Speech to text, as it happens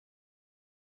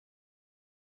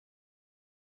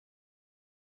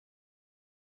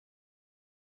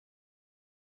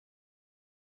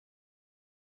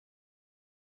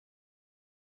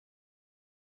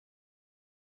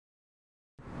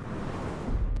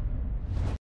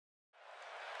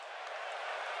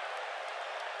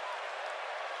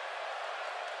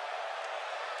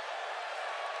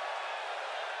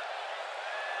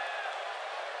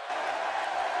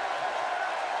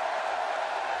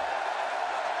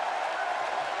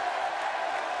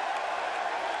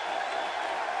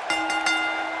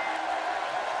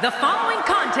The following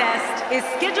contest is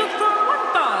scheduled for one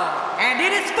fall, and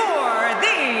it is for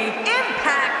the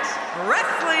Impact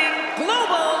Wrestling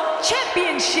Global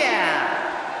Championship.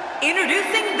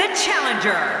 Introducing the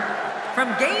challenger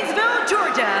from Gainesville,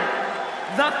 Georgia,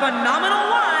 the phenomenal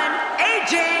one,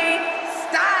 AJ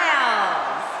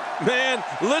Styles. Man,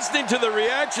 listening to the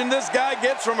reaction this guy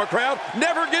gets from a crowd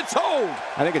never gets old.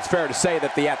 I think it's fair to say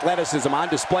that the athleticism on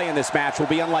display in this match will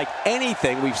be unlike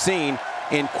anything we've seen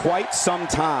in quite some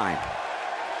time.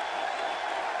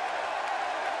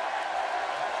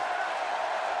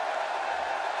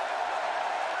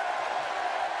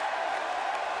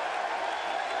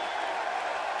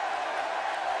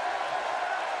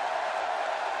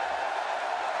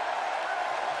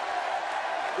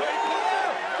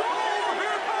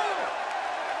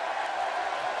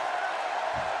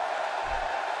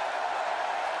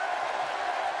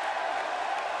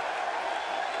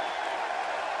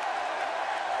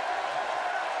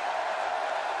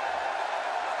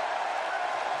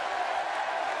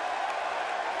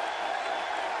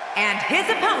 And his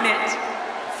opponent,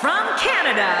 from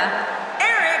Canada,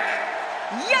 Eric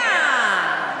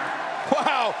Young.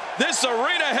 Wow, this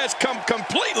arena has come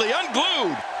completely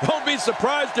unglued. Don't be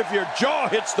surprised if your jaw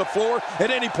hits the floor at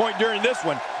any point during this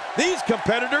one. These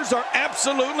competitors are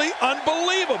absolutely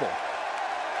unbelievable.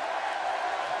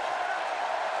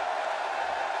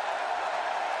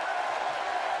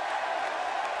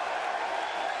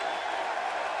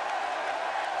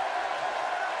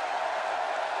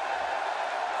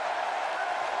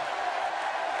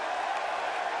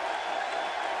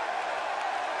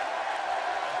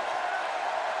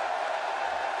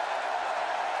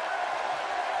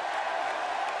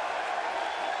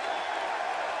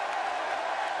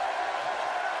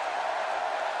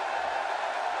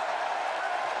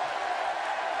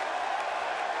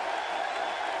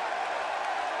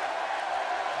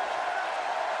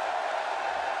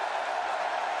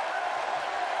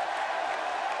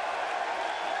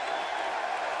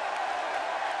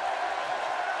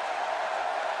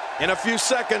 In a few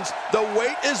seconds, the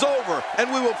wait is over,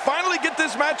 and we will finally get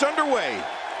this match underway.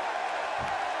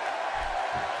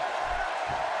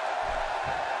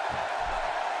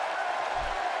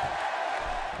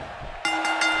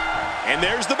 And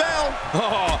there's the bell.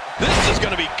 Oh, this is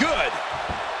going to be good.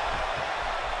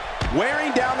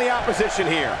 Wearing down the opposition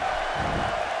here.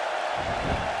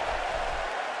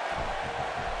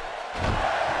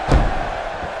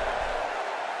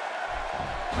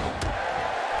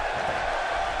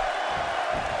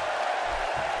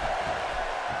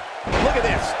 Look at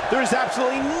this. There's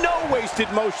absolutely no wasted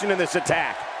motion in this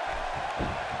attack.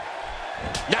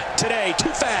 Not today. Too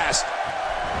fast.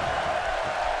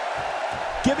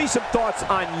 Give me some thoughts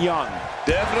on Young.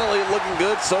 Definitely looking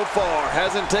good so far.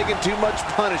 Hasn't taken too much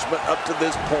punishment up to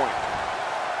this point.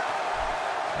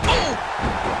 Oh!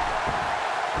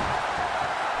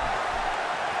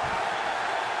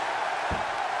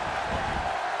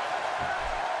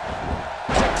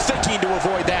 Quick thinking to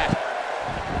avoid that.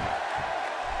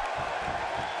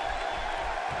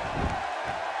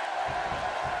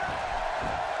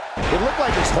 It looked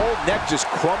like his whole neck just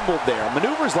crumbled there.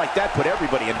 Maneuvers like that put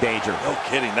everybody in danger. No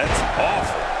kidding, that's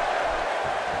awful.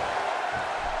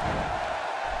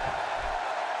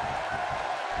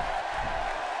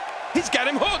 He's got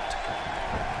him hooked.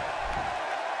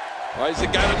 Well, he's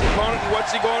got his opponent, and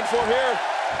what's he going for here?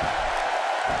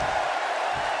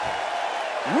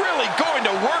 Really going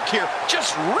to work here,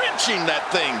 just wrenching that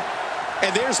thing.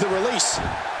 And there's the release.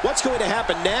 What's going to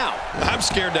happen now? I'm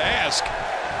scared to ask.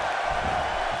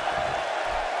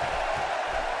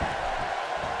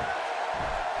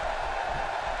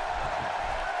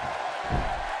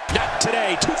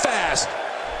 Today, too fast.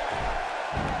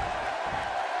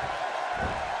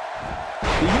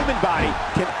 The human body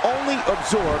can only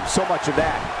absorb so much of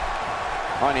that.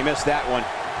 Oh, and he missed that one.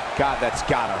 God, that's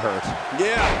gotta hurt.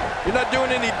 Yeah, you're not doing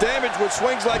any damage with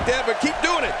swings like that, but keep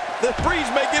doing it. The breeze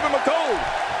may give him a cold.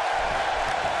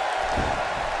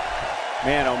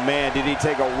 Man, oh man, did he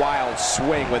take a wild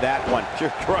swing with that one. You're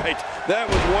right. That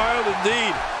was wild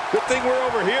indeed. Good thing we're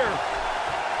over here.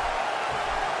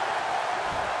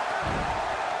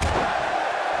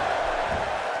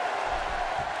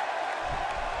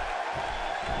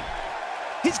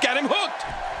 He's got him hooked.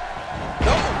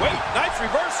 No, wait, nice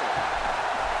reversal.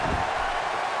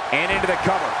 And into the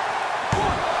cover.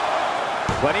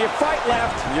 Plenty of fight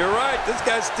left. You're right, this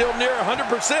guy's still near 100%.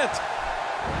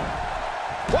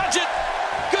 Watch it.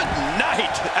 Good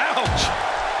night. Ouch.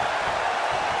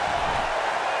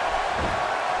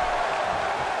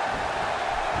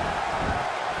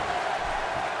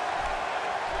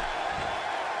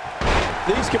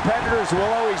 These competitors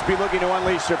will always be looking to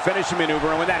unleash their finishing maneuver,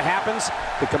 and when that happens,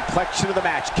 the complexion of the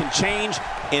match can change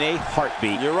in a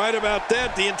heartbeat. You're right about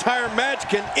that. The entire match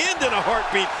can end in a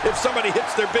heartbeat if somebody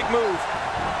hits their big move.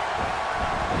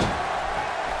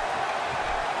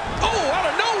 Oh, out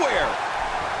of nowhere!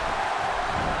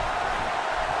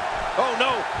 Oh,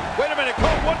 no. Wait a minute,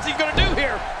 Cole. What's he going to do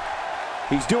here?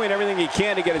 He's doing everything he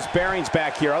can to get his bearings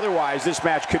back here. Otherwise, this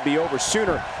match could be over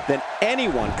sooner than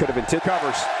anyone could have anticipated.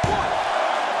 Covers.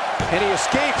 And he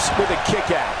escapes with a kick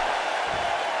out.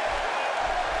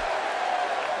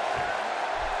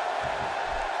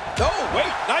 Oh, wait.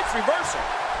 Nice reversal.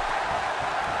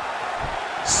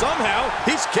 Somehow,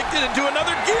 he's kicked it into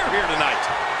another gear here tonight.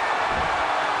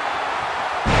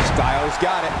 Styles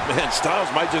got it. Man, Styles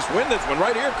might just win this one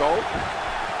right here, Cole.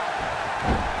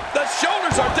 The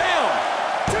shoulders are down.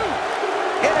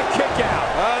 And a kick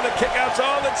out. The kick out's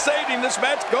all that saved him. This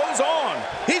match goes on.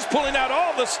 He's pulling out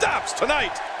all the stops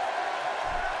tonight.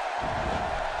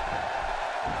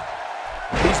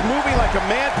 He's moving like a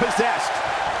man possessed.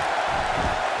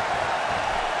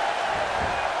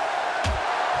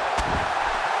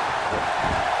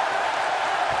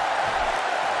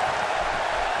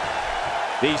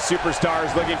 These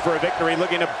superstars looking for a victory,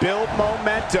 looking to build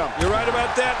momentum. You're right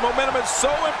about that. Momentum is so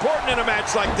important in a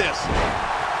match like this.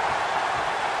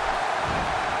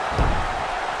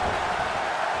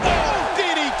 Oh,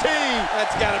 DDT!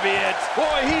 That's got to be it.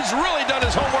 Boy, he's really done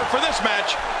his homework for this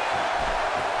match.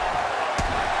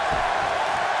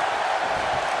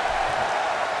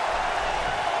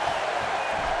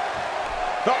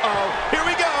 Uh-oh. Here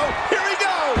we go. Here we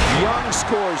go. Young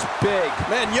scores big.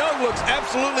 Man, Young looks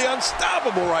absolutely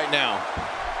unstoppable right now.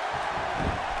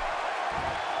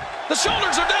 The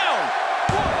shoulders are down.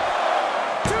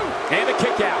 1, 2. And a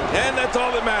kick out. And that's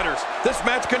all that matters. This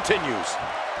match continues.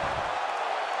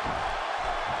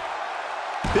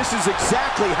 This is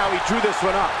exactly how he drew this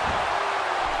one up.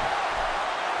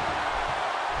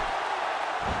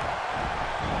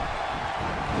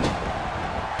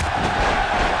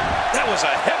 That was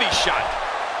a heavy shot.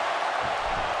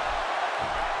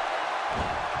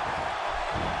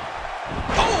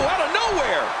 Oh, out of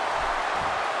nowhere.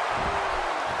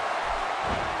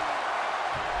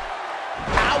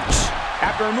 Ouch!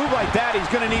 After a move like that, he's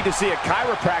going to need to see a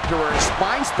chiropractor or a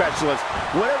spine specialist,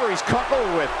 whatever he's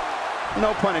comfortable with.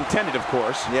 No pun intended, of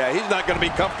course. Yeah, he's not going to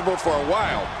be comfortable for a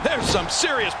while. There's some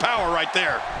serious power right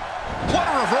there. What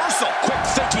a reversal. Quick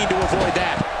thinking to avoid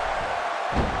that.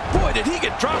 Boy, did he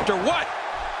get dropped or what?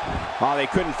 Oh, they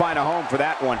couldn't find a home for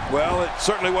that one. Well, it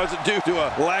certainly wasn't due to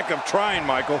a lack of trying,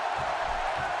 Michael.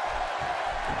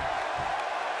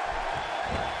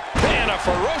 And a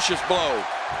ferocious blow.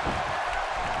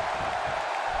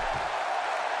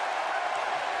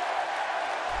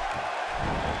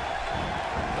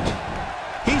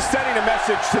 He's sending a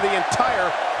message to the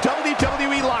entire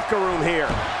WWE locker room here.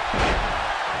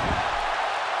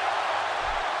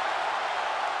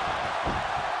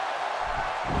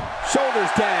 Shoulders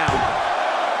down.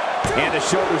 And the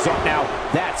shoulders up now.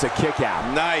 That's a kick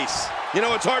out. Nice. You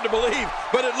know, it's hard to believe,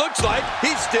 but it looks like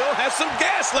he still has some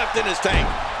gas left in his tank.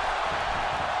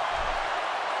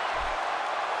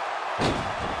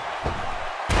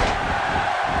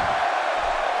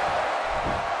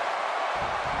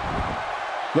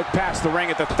 Look past the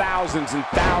ring at the thousands and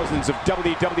thousands of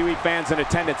WWE fans in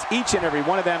attendance. Each and every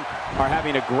one of them are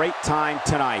having a great time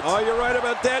tonight. Oh, you're right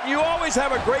about that. You always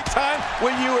have a great time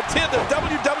when you attend a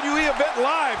WWE event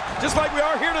live, just like we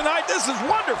are here tonight. This is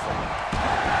wonderful.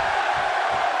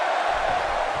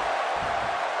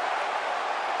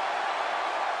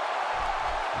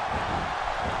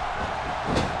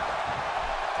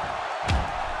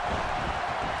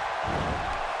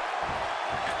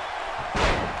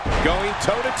 Going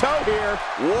toe-to-toe here.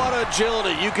 What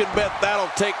agility. You can bet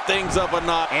that'll take things up a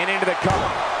notch. And into the cover.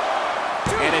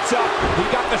 And it's up. He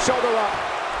got the shoulder up.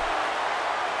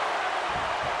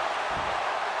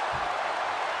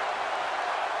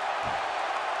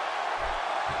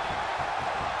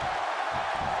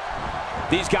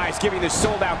 These guys giving this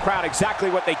sold-out crowd exactly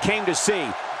what they came to see.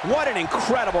 What an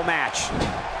incredible match.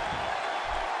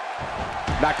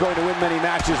 Not going to win many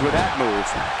matches with that move.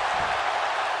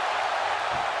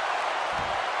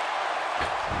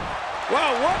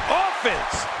 Wow, what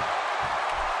offense!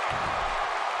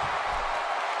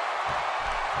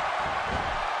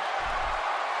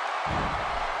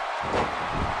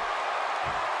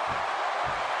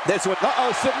 This one,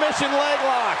 submission leg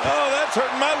lock. Oh, that's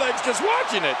hurting my legs just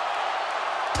watching it.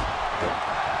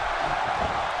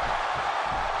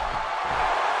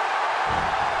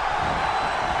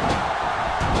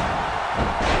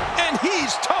 And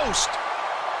he's toast.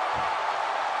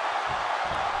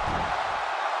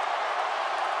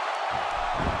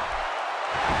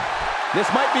 This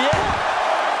might be it.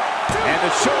 And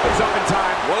the shoulder's up in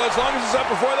time. Well, as long as it's up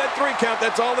before that 3 count,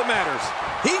 that's all that matters.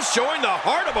 He's showing the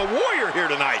heart of a warrior here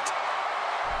tonight.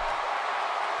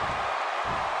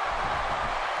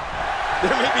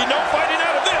 There may be no fighting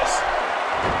out of this.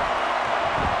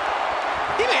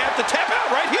 He may have to tap out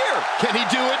right here. Can he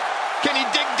do it? Can he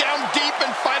dig down deep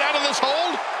and fight out of this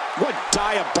hold? What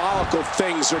diabolical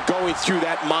things are going through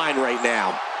that mind right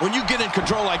now? When you get in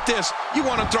control like this, you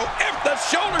want to throw The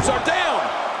shoulders are down.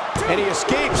 And he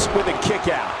escapes with a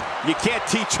kick out. You can't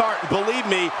teach heart. Believe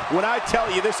me when I tell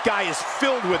you this guy is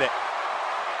filled with it.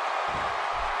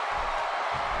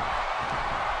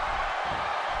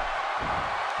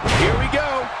 Here we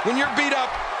go. When you're beat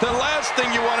up, the last thing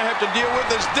you want to have to deal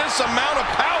with is this amount of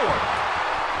power.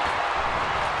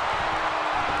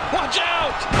 Watch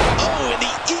out! Oh, and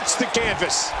he eats the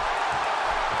canvas.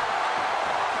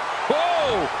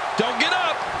 Whoa! Don't get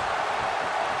up.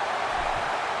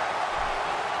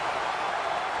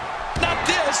 Not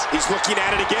this. He's looking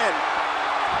at it again.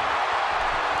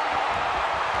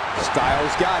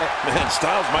 Styles got it. Man,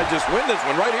 Styles might just win this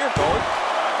one right here, Cole.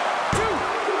 2.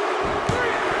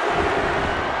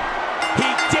 He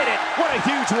did it. What a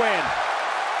huge win.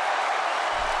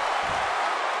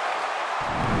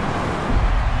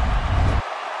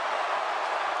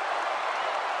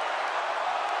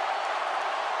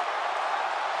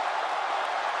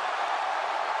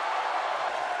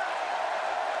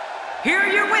 Here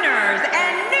are your winners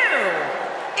and new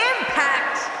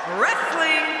Impact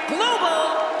Wrestling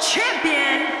Global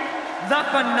Champion, the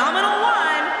Phenomenal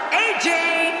One,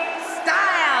 AJ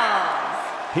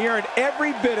Styles. He earned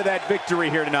every bit of that victory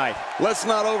here tonight. Let's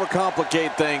not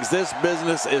overcomplicate things. This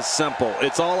business is simple.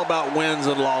 It's all about wins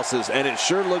and losses, and it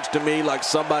sure looks to me like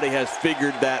somebody has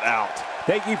figured that out.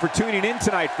 Thank you for tuning in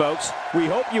tonight, folks. We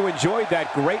hope you enjoyed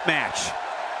that great match.